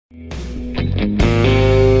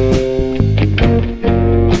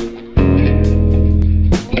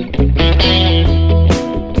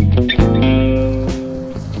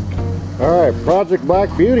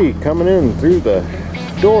Black Beauty coming in through the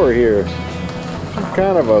door here. Some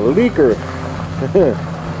kind of a leaker.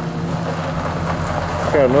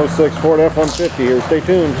 Got an 06 Ford F-150 here. Stay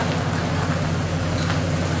tuned.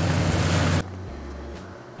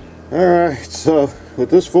 Alright, so with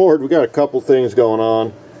this Ford we got a couple things going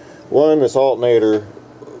on. One, this alternator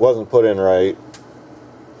wasn't put in right.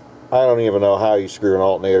 I don't even know how you screw an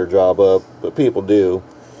alternator job up, but people do.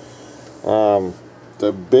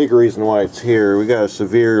 The big reason why it's here, we got a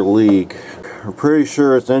severe leak. We're pretty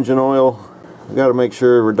sure it's engine oil. We got to make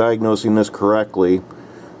sure we're diagnosing this correctly.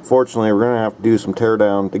 Fortunately, we're going to have to do some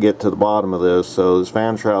teardown to get to the bottom of this, so this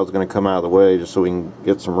fan shroud is going to come out of the way just so we can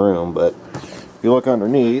get some room. But if you look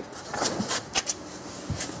underneath,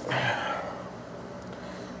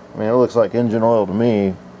 I mean, it looks like engine oil to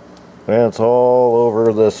me. And it's all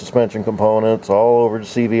over the suspension components, all over the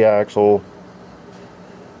CV axle.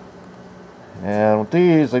 And with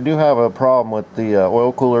these, they do have a problem with the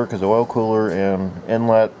oil cooler, because the oil cooler and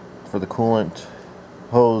inlet for the coolant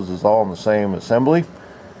hose is all in the same assembly.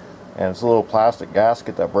 And it's a little plastic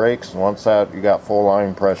gasket that breaks, and once that, you got full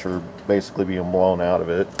line pressure basically being blown out of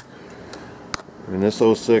it. And this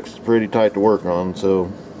 06 is pretty tight to work on,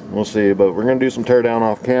 so we'll see. But we're going to do some teardown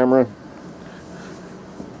off camera.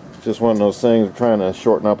 Just one of those things, we're trying to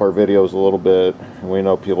shorten up our videos a little bit, and we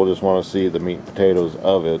know people just want to see the meat and potatoes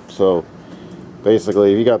of it. So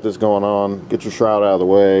basically, if you got this going on, get your shroud out of the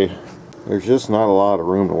way. There's just not a lot of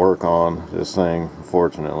room to work on this thing,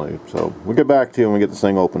 unfortunately. So we'll get back to you when we get this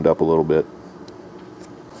thing opened up a little bit.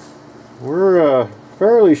 We're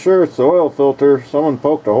fairly sure it's the oil filter. Someone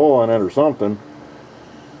poked a hole in it or something.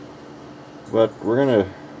 But we're going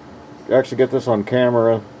to actually get this on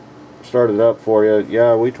camera. Start it up for you.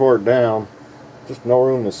 Yeah, we tore it down. Just no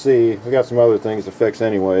room to see. We got some other things to fix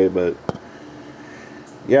anyway, but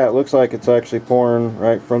yeah, it looks like it's actually pouring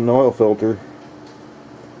right from the oil filter.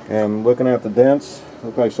 And looking at the dents,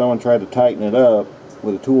 looks like someone tried to tighten it up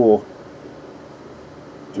with a tool.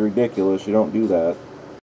 It's ridiculous. You don't do that.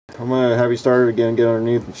 I'm gonna have you start it again, get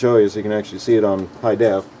underneath and show you so you can actually see it on high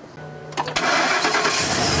def.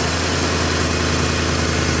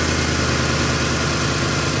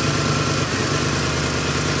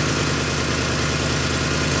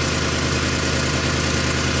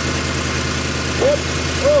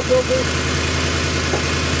 Oil filter.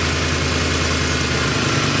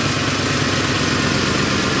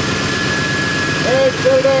 Hey,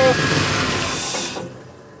 shut it off.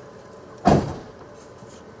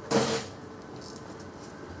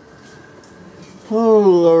 Oh,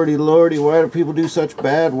 lordy, lordy, why do people do such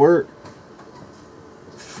bad work?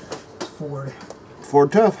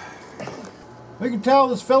 Ford tough. We can tell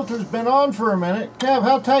this filter's been on for a minute. Kev,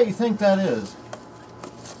 how tight you think that is?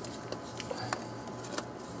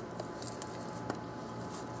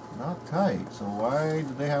 Not tight, so why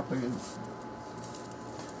do they have to...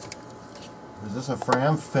 Is this a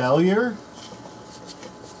Fram failure?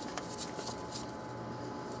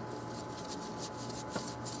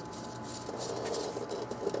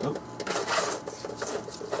 Oh.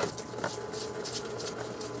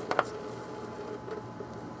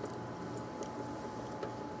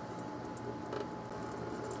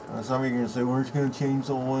 Some of you are going to say, we're just going to change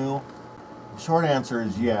the oil. The short answer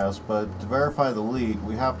is yes, but to verify the leak,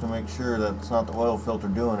 we have to make sure that it's not the oil filter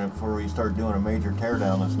doing it before we start doing a major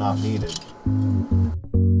teardown that's not needed.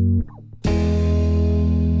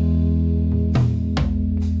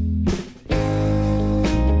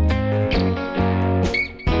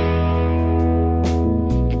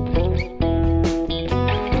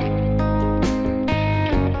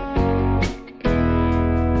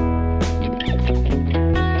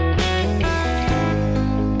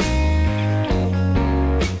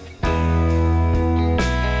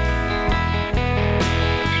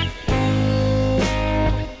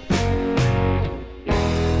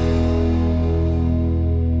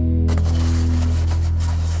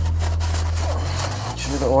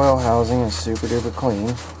 The oil housing is super duper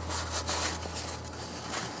clean.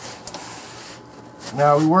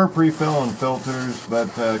 Now we were pre-filling filters, but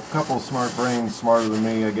a couple of smart brains smarter than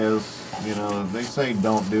me, I guess, you know, they say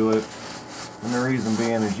don't do it. And the reason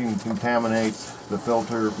being is you can contaminate the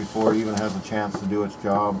filter before it even has a chance to do its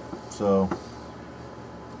job. So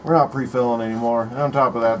we're not pre-filling anymore. And on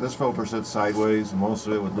top of that, this filter sits sideways and most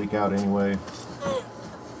of it would leak out anyway.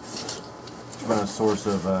 It's been a source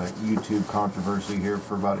of YouTube controversy here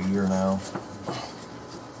for about a year now.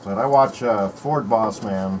 But I watch Ford Boss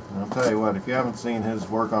Man, and I'll tell you what, if you haven't seen his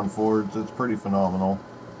work on Fords, it's pretty phenomenal.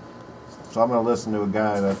 So I'm going to listen to a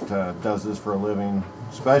guy that does this for a living,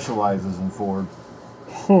 specializes in Ford.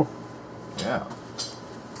 Yeah.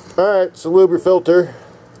 Alright, so lube your filter.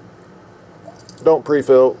 don't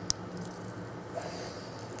pre-fill,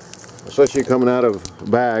 especially coming out of a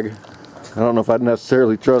bag. I don't know if I'd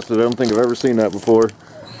necessarily trust it. I don't think I've ever seen that before.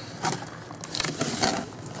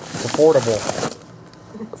 Affordable.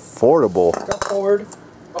 Affordable.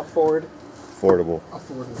 Affordable.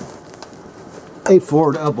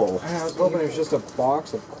 Affordable. I was hoping it was just a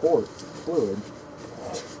box of quart fluid.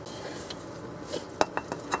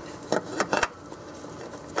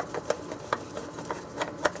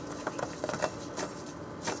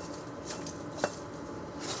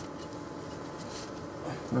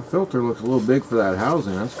 The filter looks a little big for that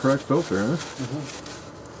housing. That's the correct filter, huh?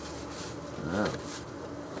 Wow.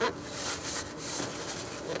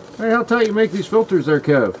 Hey, how tight you make these filters there,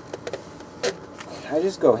 Kev? I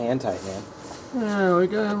just go hand tight, man. Yeah, we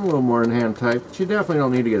got a little more than hand tight, but you definitely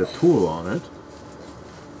don't need to get a tool on it.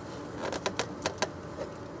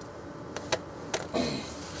 I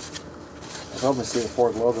was hoping to see the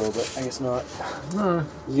Ford logo, but I guess not. Nah.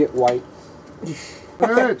 You get white.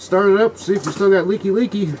 Alright, start it up, see if you still got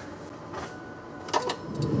leaky.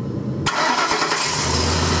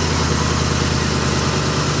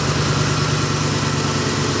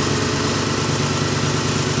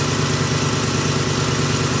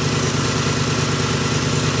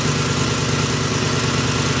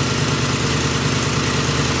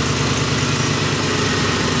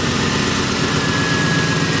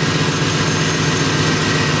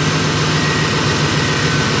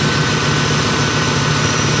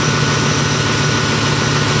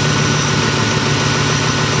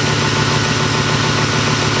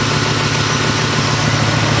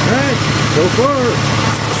 So far,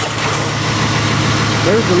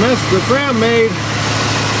 there's the mess the Fram made.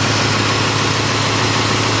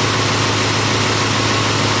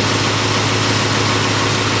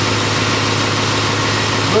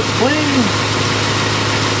 Looks clean.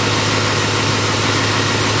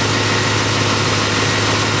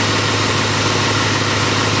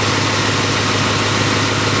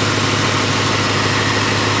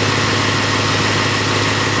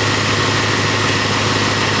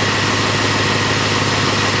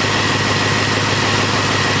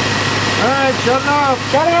 Alright, shut it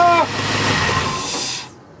off! Shut it off!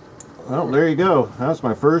 Well, there you go. That's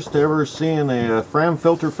my first ever seeing a Fram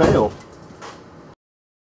filter fail.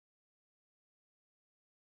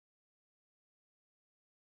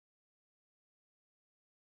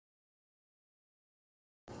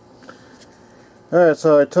 Alright,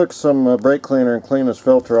 so I took some brake cleaner and cleaned this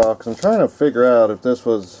filter off because I'm trying to figure out if this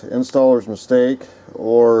was installer's mistake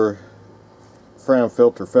or Fram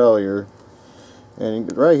filter failure.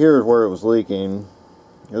 And right here is where it was leaking.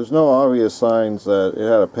 There's no obvious signs that it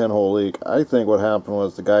had a pinhole leak. I think what happened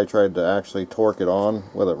was the guy tried to actually torque it on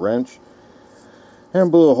with a wrench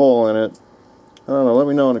and blew a hole in it. I don't know, let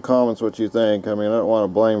me know in the comments what you think. I mean, I don't want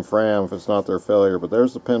to blame Fram if it's not their failure, but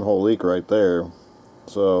there's the pinhole leak right there.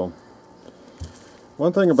 So,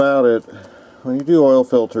 one thing about it, when you do oil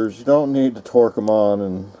filters, you don't need to torque them on,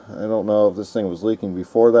 and I don't know if this thing was leaking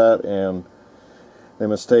before that, and they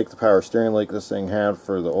mistake the power steering leak this thing had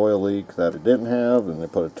for the oil leak that it didn't have, and they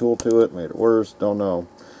put a tool to it, made it worse. Don't know.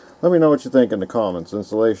 Let me know what you think in the comments.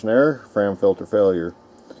 Installation error, Fram filter failure.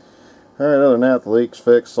 Alright, other than that, the leak's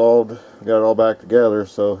fixed, solved. We got it all back together,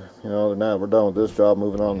 so, other than that, we're done with this job,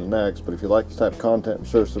 moving on to the next. But if you like this type of content, be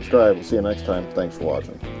sure to subscribe. We'll see you next time. Thanks for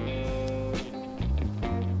watching.